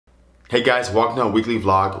Hey guys, welcome to our weekly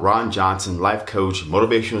vlog. Ron Johnson, life coach,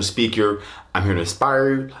 motivational speaker. I'm here to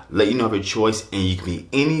inspire you, let you know of your choice, and you can be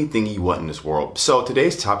anything you want in this world. So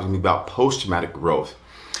today's topic is going to be about post-traumatic growth.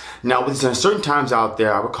 Now, with certain times out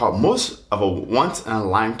there, I would call most of a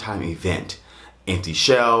once-in-a-lifetime event. Empty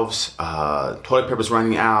shelves, toilet paper's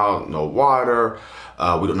running out, no water,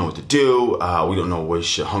 we don't know what to do, we don't know where we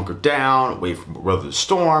should hunker down, wait for weather the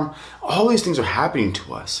storm. All these things are happening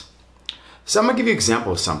to us. So I'm going to give you an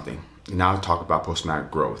example of something. Now I'll talk about post-traumatic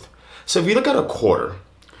growth. So if you look at a quarter,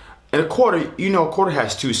 in a quarter, you know a quarter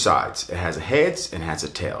has two sides. It has a heads and it has a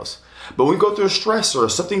tails. But when we go through a stress or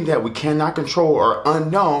something that we cannot control or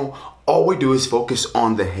unknown, all we do is focus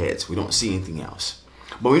on the heads. We don't see anything else.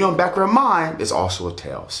 But we know in the back of our mind, there's also a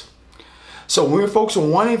tails. So when we focus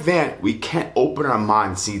on one event, we can't open our mind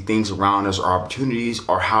and see things around us, or opportunities,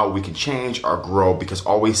 or how we can change or grow, because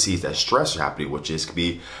all we see is that stress happening, which could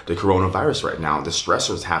be the coronavirus right now. The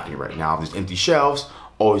stressor is happening right now. There's empty shelves.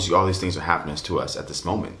 All these things are happening to us at this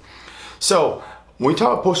moment. So when we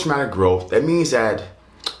talk about post-traumatic growth, that means that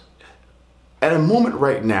at a moment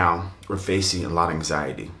right now, we're facing a lot of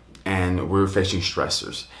anxiety and we're facing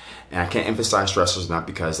stressors. And I can't emphasize stressors enough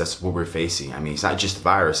because that's what we're facing. I mean, it's not just the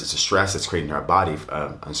virus, it's a stress that's creating in our body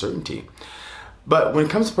uncertainty. But when it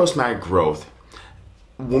comes to post-traumatic growth,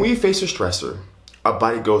 when we face a stressor, our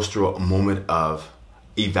body goes through a moment of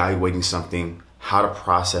evaluating something, how to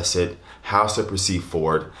process it, how to proceed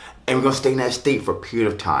forward, and we're gonna stay in that state for a period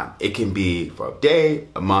of time. It can be for a day,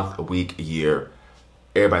 a month, a week, a year.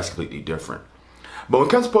 Everybody's completely different. But when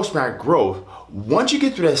it comes to post-traumatic growth, once you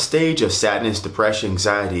get through that stage of sadness, depression,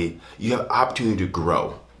 anxiety, you have opportunity to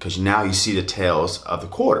grow, because now you see the tails of the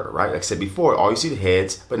quarter, right? Like I said before, all you see the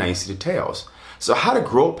heads, but now you see the tails. So how to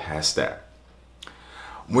grow past that?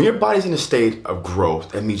 When your body's in a state of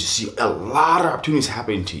growth, that means you see a lot of opportunities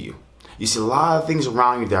happening to you. You see a lot of things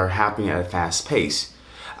around you that are happening at a fast pace.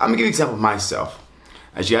 I'm gonna give you an example of myself.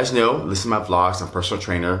 As you guys know, listen to my vlogs, I'm a personal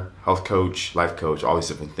trainer, health coach, life coach, all these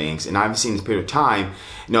different things. And I've seen this period of time,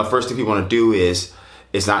 first thing people want to do is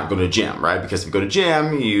not go to the gym, right? Because if you go to the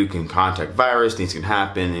gym, you can contact virus, things can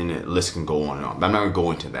happen, and the list can go on and on. But I'm not gonna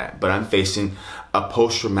go into that. But I'm facing a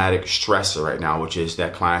post-traumatic stressor right now, which is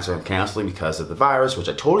that clients are canceling because of the virus, which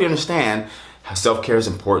I totally understand. Self-care is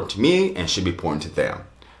important to me and should be important to them.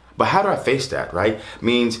 But how do I face that, right?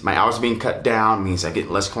 Means my hours are being cut down, means I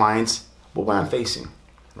get less clients. But what I'm facing,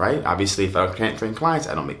 right? Obviously, if I can't train clients,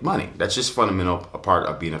 I don't make money. That's just fundamental a part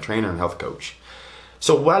of being a trainer and health coach.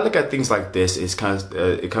 So when I look at things like this, it comes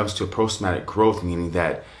to a post-traumatic growth, meaning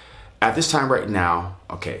that at this time right now,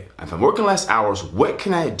 okay, if I'm working less hours, what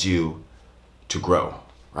can I do to grow,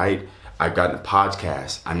 right? I've gotten a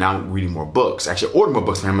podcast. I'm now reading more books. Actually, I ordered more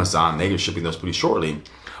books from Amazon. They're shipping those pretty shortly.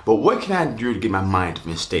 But what can I do to get my mind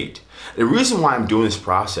in a state? The reason why I'm doing this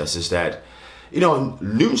process is that,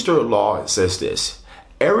 Newton's third law says this: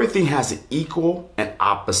 everything has an equal and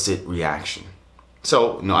opposite reaction.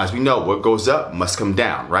 So, as we know, what goes up must come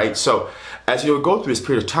down, right? So, as you go through this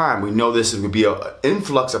period of time, we know this is going to be an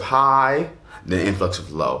influx of high, then an influx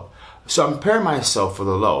of low. So, I'm preparing myself for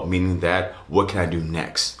the low, meaning that what can I do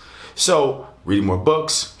next? So, reading more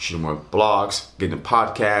books, shooting more blogs, getting a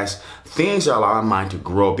podcast, things that allow my mind to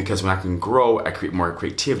grow, because when I can grow, I create more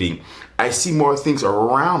creativity. I see more things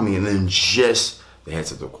around me than just the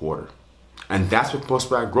heads of the quarter. And that's what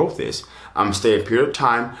post-traumatic growth is. I'm gonna stay a period of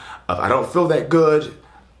time of I don't feel that good,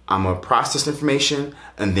 I'm gonna process information,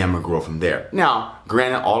 and then I'm gonna grow from there. Now,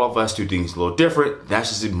 granted, all of us do things a little different. That's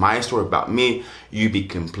just my story about me. You be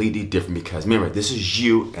completely different, because remember, this is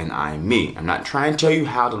you and I'm me. I'm not trying to tell you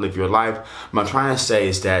how to live your life. What I'm trying to say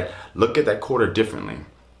is that look at that quarter differently.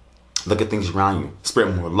 Look at things around you.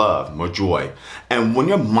 Spread more love, more joy. And when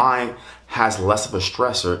your mind has less of a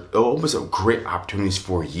stressor, it opens up great opportunities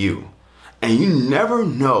for you. And you never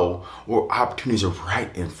know what opportunities are right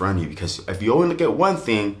in front of you, because if you only look at one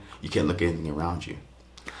thing, you can't look at anything around you.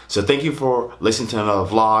 So thank you for listening to another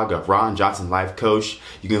vlog of Ron Johnson Life Coach.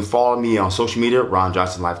 You can follow me on social media, Ron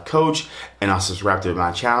Johnson Life Coach, and also subscribe to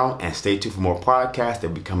my channel, and stay tuned for more podcasts that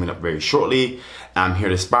will be coming up very shortly. I'm here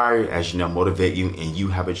to inspire you, as you know, motivate you, and you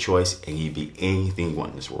have a choice, and you be anything you want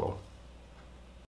in this world.